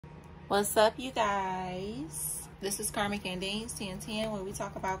What's up, you guys? This is Karmic Endings 1010, where we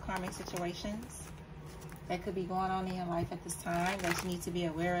talk about karmic situations that could be going on in your life at this time that you need to be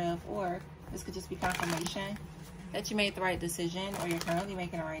aware of, or this could just be confirmation that you made the right decision or you're currently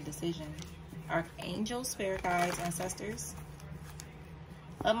making the right decision. Archangels, spirit guides, ancestors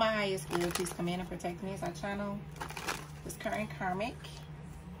of my highest good, please come in and protect me as I channel this current karmic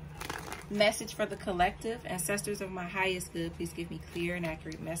message for the collective. Ancestors of my highest good, please give me clear and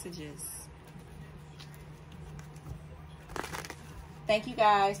accurate messages. Thank you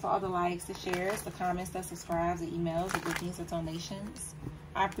guys for all the likes, the shares, the comments, the subscribes, the emails, the bookings, the donations.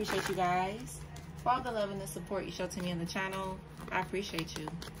 I appreciate you guys for all the love and the support you show to me on the channel. I appreciate you.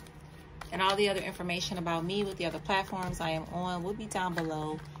 And all the other information about me with the other platforms I am on will be down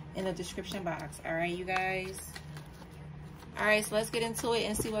below in the description box. All right, you guys. All right, so let's get into it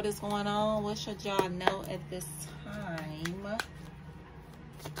and see what is going on. What should y'all know at this time?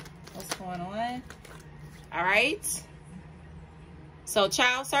 What's going on? All right. So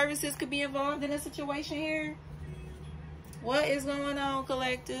child services could be involved in a situation here. What is going on,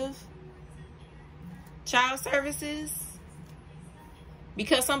 collective? Child services?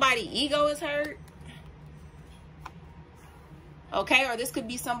 Because somebody's ego is hurt. Okay, or this could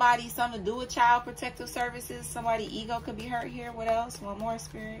be somebody, something to do with child protective services. Somebody's ego could be hurt here. What else? One more,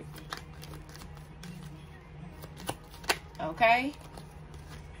 spirit. Okay.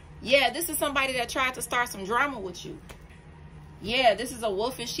 Yeah, this is somebody that tried to start some drama with you. Yeah, this is a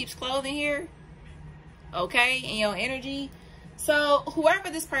wolf in sheep's clothing here. Okay, in your energy. So, whoever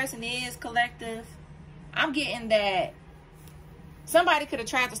this person is, collective, I'm getting that somebody could have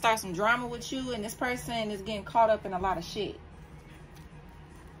tried to start some drama with you, and this person is getting caught up in a lot of shit.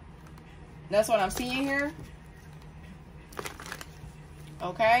 That's what I'm seeing here.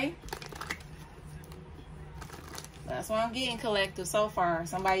 Okay. That's what I'm getting, collective, so far.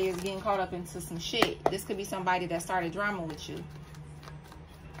 Somebody is getting caught up into some shit. This could be somebody that started drama with you.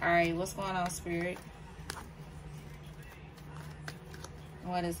 Alright, what's going on, spirit?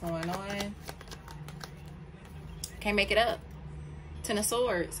 What is going on? Can't make it up. Ten of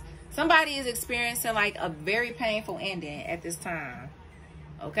Swords. Somebody is experiencing like a very painful ending at this time.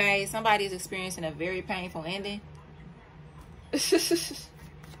 Okay, somebody is experiencing a very painful ending. This could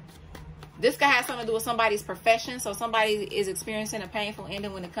have something to do with somebody's profession. So somebody is experiencing a painful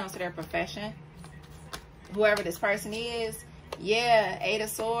ending when it comes to their profession. Whoever this person is. Yeah, Eight of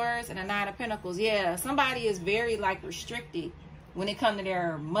Swords and a Nine of Pentacles. Yeah, somebody is very like restricted when it comes to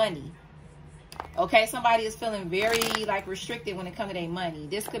their money. Okay, somebody is feeling very like restricted when it comes to their money.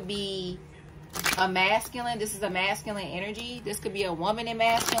 This could be a masculine. This is a masculine energy. This could be a woman in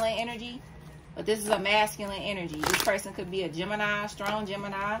masculine energy, but this is a masculine energy. This person could be a Gemini, strong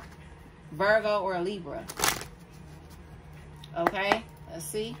Gemini, Virgo, or a Libra. Okay, let's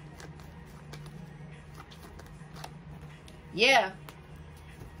see. Yeah,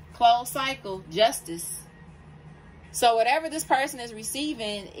 closed cycle, justice. So whatever this person is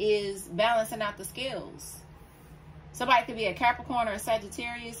receiving is balancing out the scales. Somebody could be a Capricorn or a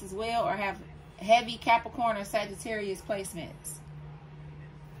Sagittarius as well, or have heavy Capricorn or Sagittarius placements.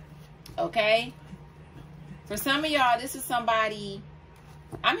 Okay. For some of y'all, this is somebody,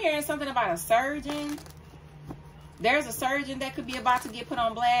 I'm hearing something about a surgeon. There's a surgeon that could be about to get put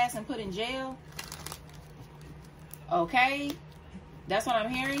on blast and put in jail. Okay. That's what I'm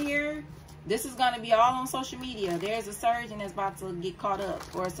hearing here. This is going to be all on social media. There's a surgeon that's about to get caught up,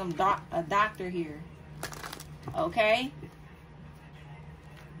 or a doctor here. Okay.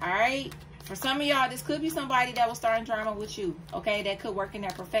 All right. For some of y'all, this could be somebody that was starting drama with you. Okay. That could work in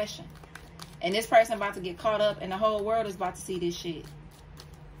their profession. And this person about to get caught up, and the whole world is about to see this shit.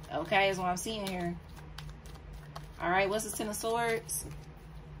 Okay. Is what I'm seeing here. All right. What's the Ten of Swords?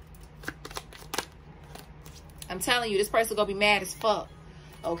 I'm telling you, this person going to be mad as fuck.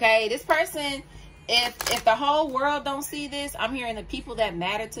 Okay. This person, if the whole world don't see this, I'm hearing the people that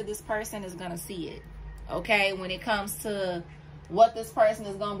matter to this person is going to see it. Okay. When it comes to what this person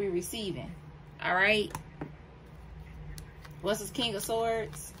is going to be receiving. All right. What's this King of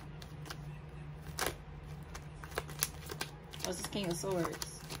Swords? What's this King of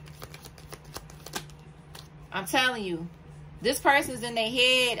Swords? I'm telling you, this person's in their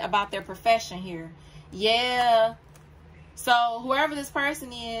head about their profession here. Yeah. So whoever this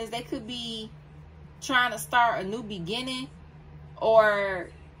person is, they could be trying to start a new beginning.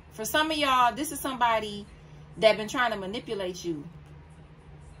 Or for some of y'all, this is somebody that been trying to manipulate you.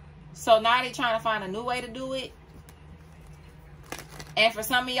 So now they're trying to find a new way to do it. And for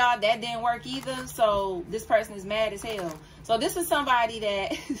some of y'all, that didn't work either. So this person is mad as hell. So this is somebody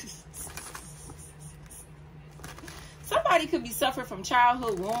that somebody could be suffering from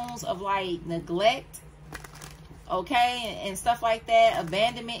childhood wounds of like neglect, okay, and stuff like that,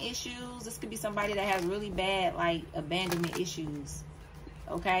 abandonment issues. This could be somebody that has really bad like abandonment issues,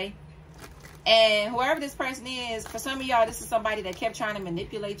 okay. And whoever this person is, for some of y'all, this is somebody that kept trying to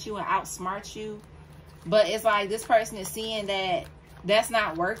manipulate you and outsmart you, but it's like this person is seeing that that's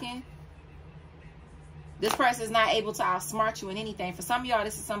not working. This person is not able to outsmart you in anything. For some of y'all,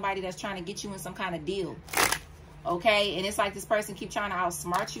 this is somebody that's trying to get you in some kind of deal. Okay? And it's like this person keep trying to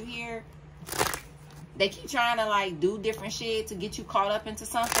outsmart you here. They keep trying to like do different shit to get you caught up into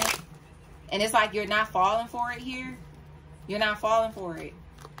something. And it's like you're not falling for it here. You're not falling for it.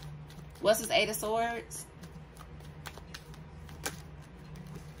 What's this 8 of Swords?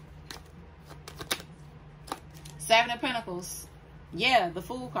 Seven of Pentacles. Yeah, the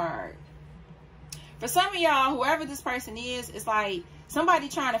Fool card. For some of y'all, whoever this person is, it's like somebody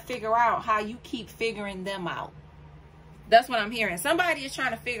trying to figure out how you keep figuring them out. That's what I'm hearing. Somebody is trying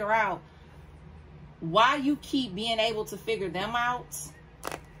to figure out why you keep being able to figure them out.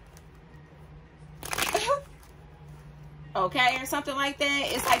 Okay, or something like that.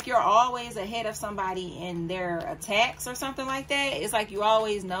 It's like you're always ahead of somebody in their attacks or something like that. It's like you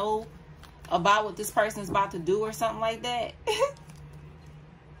always know about what this person is about to do or something like that.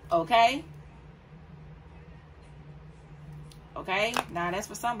 Okay. Okay, now that's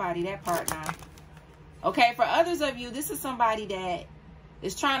for somebody, that part now. Okay, for others of you, this is somebody that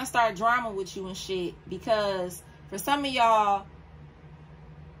is trying to start drama with you and shit. Because for some of y'all,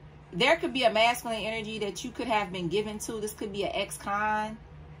 there could be a masculine energy that you could have been given to. This could be an ex-con.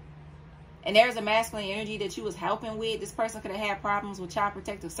 And there's a masculine energy that you was helping with. This person could have had problems with child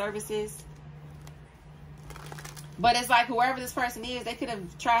protective services. But it's like whoever this person is, they could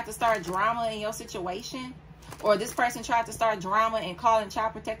have tried to start drama in your situation. Or this person tried to start drama and calling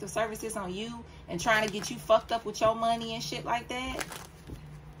child protective services on you and trying to get you fucked up with your money and shit like that.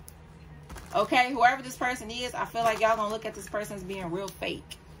 Okay, whoever this person is, I feel like y'all gonna look at this person as being real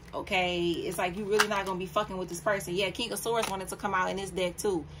fake. Okay, it's like you really not gonna be fucking with this person. Yeah, King of Swords wanted to come out in this deck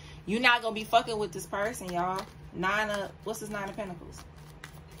too. You're not gonna be fucking with this person, y'all. What's this 9 of Pentacles?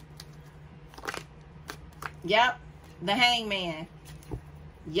 Yep, the Hangman.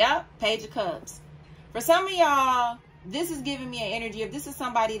 Yep, Page of Cups. For some of y'all, this is giving me an energy of this is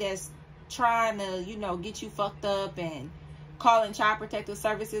somebody that's trying to, you know, get you fucked up and calling child protective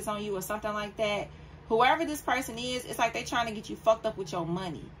services on you or something like that. Whoever this person is, it's like they trying to get you fucked up with your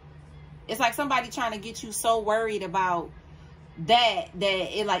money. It's like somebody trying to get you so worried about that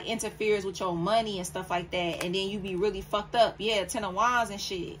it like interferes with your money and stuff like that. And then you be really fucked up. Yeah, 10 of Wands and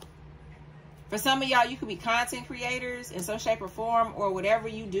shit. For some of y'all, you could be content creators in some shape or form, or whatever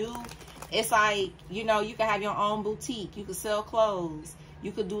you do. It's like, you know, you can have your own boutique. You can sell clothes.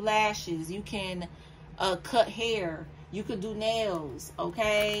 You could do lashes. You can cut hair. You could do nails,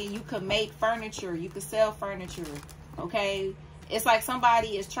 okay? You could make furniture. You could sell furniture, okay? It's like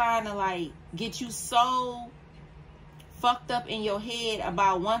somebody is trying to, like, get you so fucked up in your head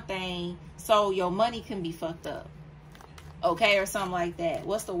about one thing so your money can be fucked up, okay? Or something like that.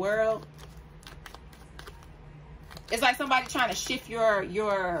 What's the World? It's like somebody trying to shift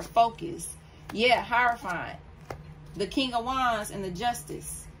your focus. Yeah, Hierophant. The King of Wands and the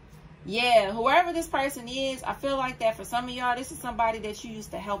Justice. Yeah, whoever this person is, I feel like that for some of y'all, this is somebody that you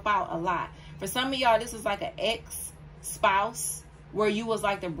used to help out a lot. For some of y'all, this is like an ex-spouse where you was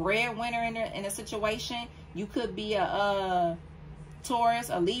like the breadwinner in a situation. You could be a Taurus,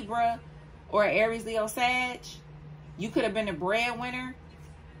 a Libra, or an Aries, Leo, Sag. You could have been a breadwinner.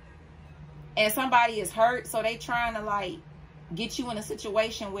 And somebody is hurt, so they trying to like get you in a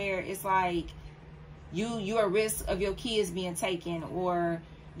situation where it's like you at risk of your kids being taken, or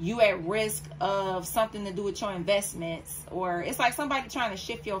you at risk of something to do with your investments, or it's like somebody trying to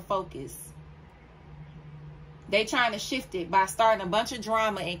shift your focus. They trying to shift it by starting a bunch of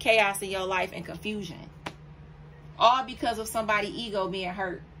drama and chaos in your life and confusion, all because of somebody ego being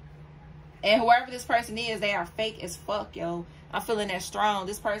hurt. And whoever this person is, they are fake as fuck, yo. I'm feeling that strong.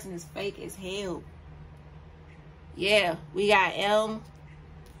 This person is fake as hell. Yeah, we got M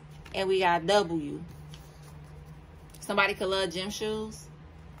and we got W. Somebody could love gym shoes.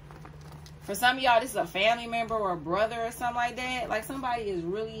 For some of y'all, this is a family member or a brother or something like that. Like somebody is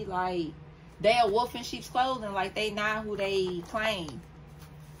really like, they a wolf in sheep's clothing. Like they not who they claim.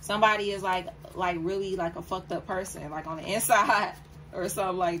 Somebody is like really like a fucked up person, like on the inside or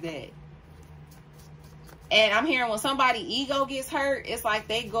something like that. And I'm hearing when somebody ego gets hurt, it's like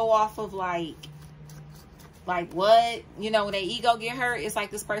they go off of like what? You know, when their ego get hurt, it's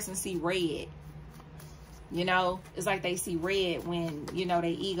like this person see red. You know, it's like they see red when, you know,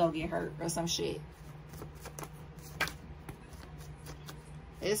 their ego get hurt or some shit.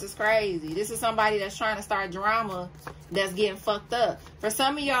 This is crazy. This is somebody that's trying to start drama that's getting fucked up. For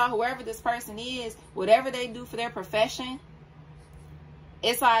some of y'all, whoever this person is, whatever they do for their profession,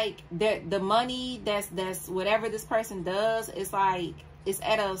 it's like the money that's whatever this person does, it's like it's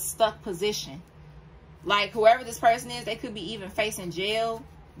at a stuck position. Like whoever this person is, they could be even facing jail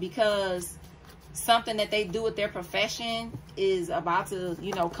because something that they do with their profession is about to,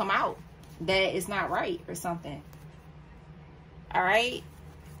 you know, come out that it's not right or something. All right.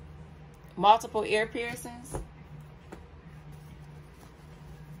 Multiple ear piercings.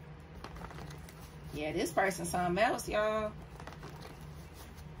 Yeah, this person's something else, y'all.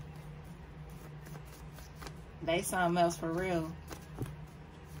 They something else for real.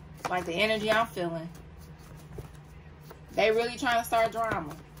 Like the energy I'm feeling. They really trying to start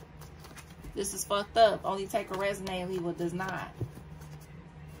drama. This is fucked up. Only take a resonate and leave what does not.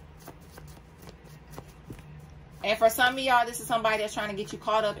 And for some of y'all, this is somebody that's trying to get you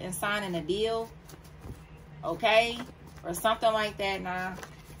caught up in signing a deal. Okay? Or something like that. Nah.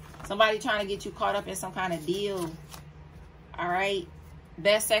 Somebody trying to get you caught up in some kind of deal. Alright?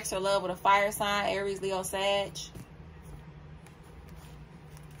 Best sex or love with a fire sign. Aries, Leo, Sag.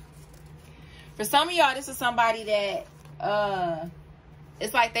 For some of y'all, this is somebody that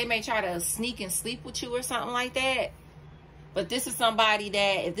it's like they may try to sneak and sleep with you or something like that. But this is somebody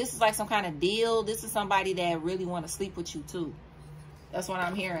that, if this is like some kind of deal, this is somebody that really want to sleep with you too. That's what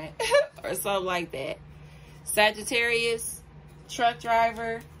I'm hearing. Or something like that. Sagittarius, truck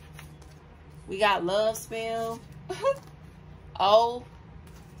driver. We got love spell. O.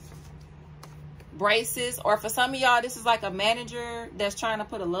 Braces. Or for some of y'all, this is like a manager that's trying to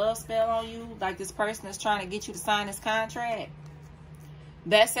put a love spell on you. Like this person is trying to get you to sign this contract.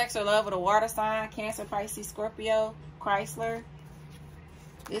 Best sex or love with a water sign. Cancer, Pisces, Scorpio, Chrysler.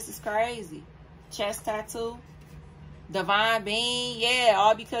 This is crazy. Chest tattoo. Divine being. Yeah,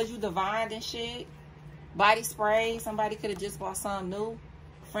 all because you divined and shit. Body spray. Somebody could have just bought something new.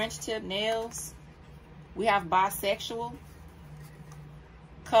 French tip nails. We have bisexual.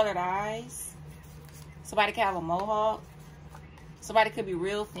 Colored eyes. Somebody could have a mohawk. Somebody could be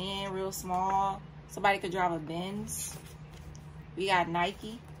real thin, real small. Somebody could drive a Benz. We got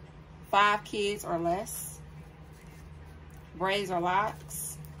Nike. 5 kids or less. Braids or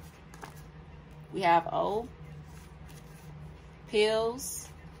locks. We have O. Pills.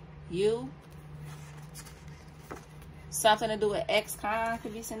 U. Something to do with ex-con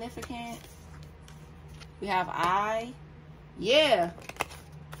could be significant. We have I. Yeah.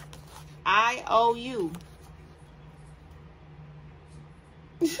 IOU.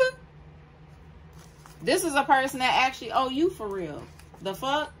 This is a person that actually owe you for real. The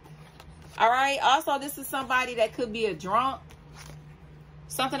fuck? Alright. Also, this is somebody that could be a drunk.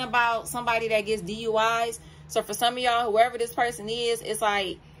 Something about somebody that gets DUIs. So for some of y'all, whoever this person is, it's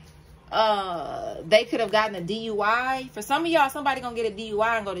like they could have gotten a DUI. For some of y'all, somebody gonna get a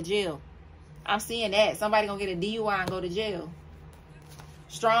DUI and go to jail. I'm seeing that. Somebody gonna get a DUI and go to jail.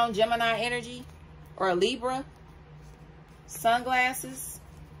 Strong Gemini energy or a Libra. Sunglasses.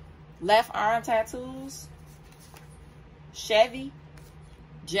 Left arm tattoos. Chevy.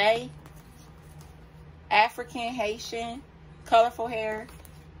 J. African, Haitian. Colorful hair.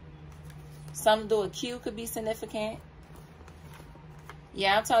 Something to do with Q could be significant.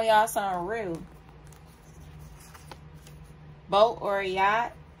 Yeah, I'm telling y'all something real. Boat or a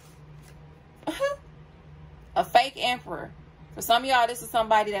yacht. A fake emperor. For some of y'all, this is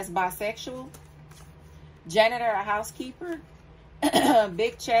somebody that's bisexual. Janitor or housekeeper.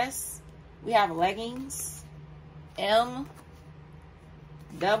 Big chest. We have leggings. M.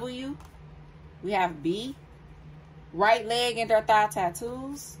 W. We have B. Right leg and their thigh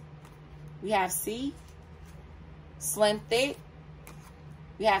tattoos. We have C. Slim thick.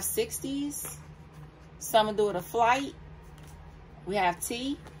 We have 60s. Something to do with a flight. We have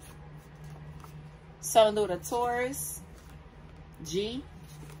T. Something to do with a Taurus. G.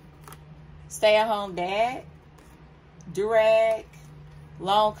 Stay-at-home dad. Durag.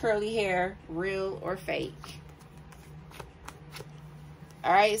 Long curly hair. Real or fake.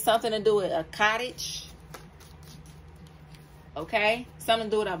 Alright, something to do with a cottage. Okay. Something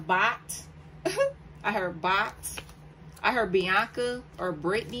to do with a bot. I heard bot. I heard Bianca or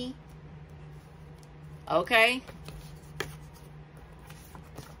Brittany. Okay.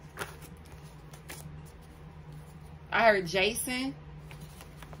 I heard Jason.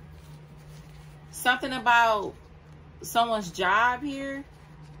 Something about someone's job here.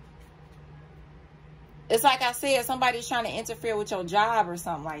 It's like I said, somebody's trying to interfere with your job or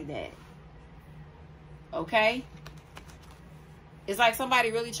something like that. Okay? It's like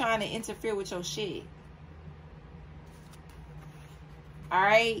somebody really trying to interfere with your shit. All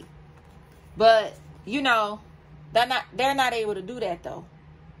right. But, you know, they're not able to do that, though.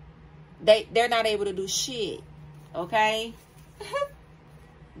 They're not able to do shit. Okay?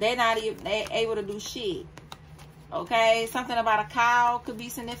 They're not even able to do shit. Okay? Something about a cow could be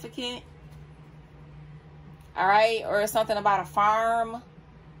significant. All right? Or something about a farm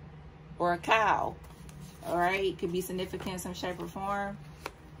or a cow. All right? Could be significant in some shape or form.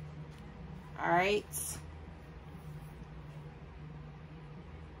 All right?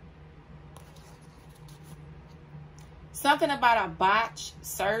 Something about a botched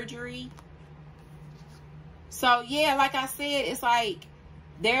surgery. So, yeah, like I said, it's like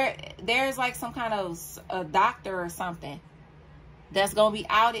there's like some kind of a doctor or something that's going to be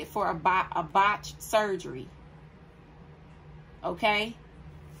outed for a botched surgery. Okay?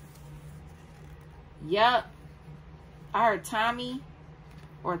 Yep. I heard Tommy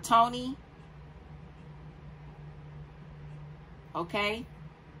or Tony. Okay?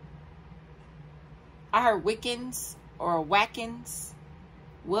 I heard Wickens or Watkins,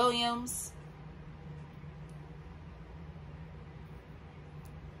 Williams.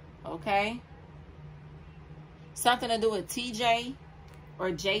 Okay. Something to do with TJ or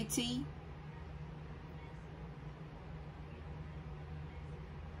JT.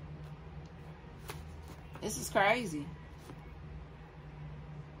 This is crazy.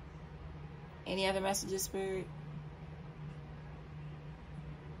 Any other messages, Spirit?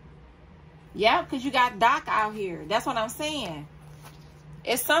 Yeah, because you got Doc out here. That's what I'm saying.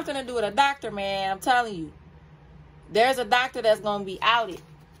 It's something to do with a doctor, man. I'm telling you. There's a doctor that's going to be outed.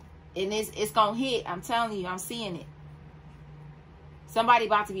 And it's going to hit. I'm telling you. I'm seeing it. Somebody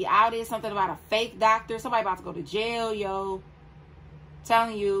about to be outed. Something about a fake doctor. Somebody about to go to jail, yo. I'm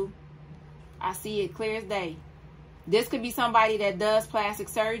telling you. I see it clear as day. This could be somebody that does plastic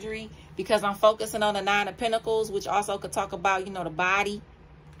surgery, because I'm focusing on the 9 of Pentacles, which also could talk about, you know, the body.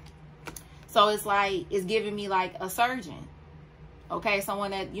 So it's like, it's giving me like a surgeon. Okay,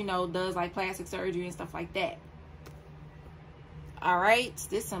 someone that, you know, does like plastic surgery and stuff like that. All right,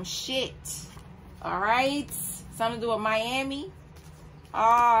 this some shit. All right, something to do with Miami.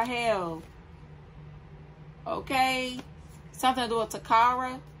 Oh, hell. Okay, something to do with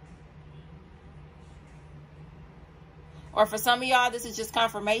Takara. Or for some of y'all, this is just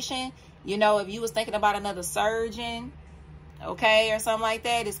confirmation. You know, if you was thinking about another surgeon, okay, or something like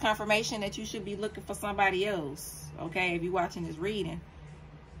that, it's confirmation that you should be looking for somebody else, okay, if you're watching this reading.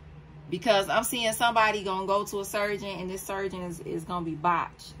 Because I'm seeing somebody gonna go to a surgeon, and this surgeon is gonna be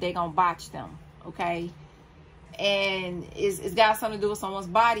botched. They're gonna botch them, okay? And it's got something to do with someone's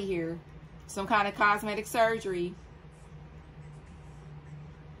body here. Some kind of cosmetic surgery.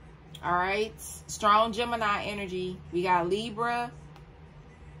 All right, strong Gemini energy. We got Libra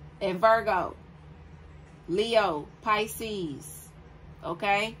and Virgo. Leo, Pisces,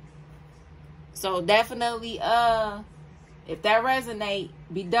 okay? So definitely, if that resonate,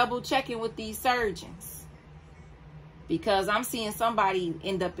 be double checking with these surgeons, because I'm seeing somebody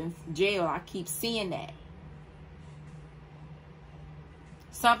end up in jail. I keep seeing that.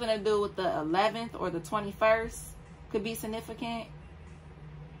 Something to do with the 11th or the 21st could be significant.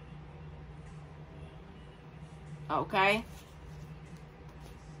 Okay.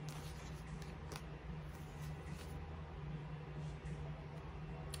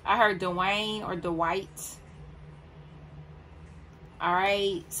 I heard Dwayne or Dwight. All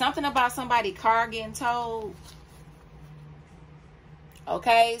right. Something about somebody car getting towed.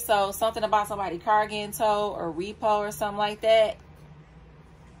 Okay. So something about somebody car getting towed or repo or something like that.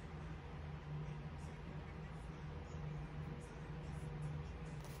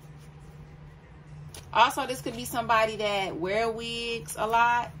 Also, this could be somebody that wear wigs a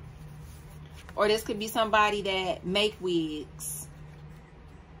lot. Or this could be somebody that make wigs.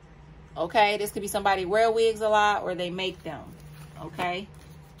 Okay, this could be somebody wear wigs a lot, or they make them. Okay.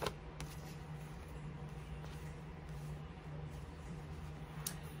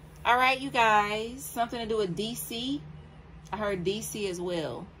 All right, you guys. Something to do with DC. I heard DC as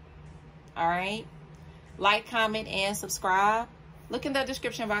well. All right. Like, comment, and subscribe. Look in the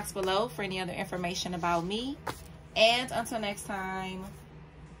description box below for any other information about me. And until next time,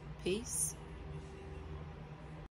 peace.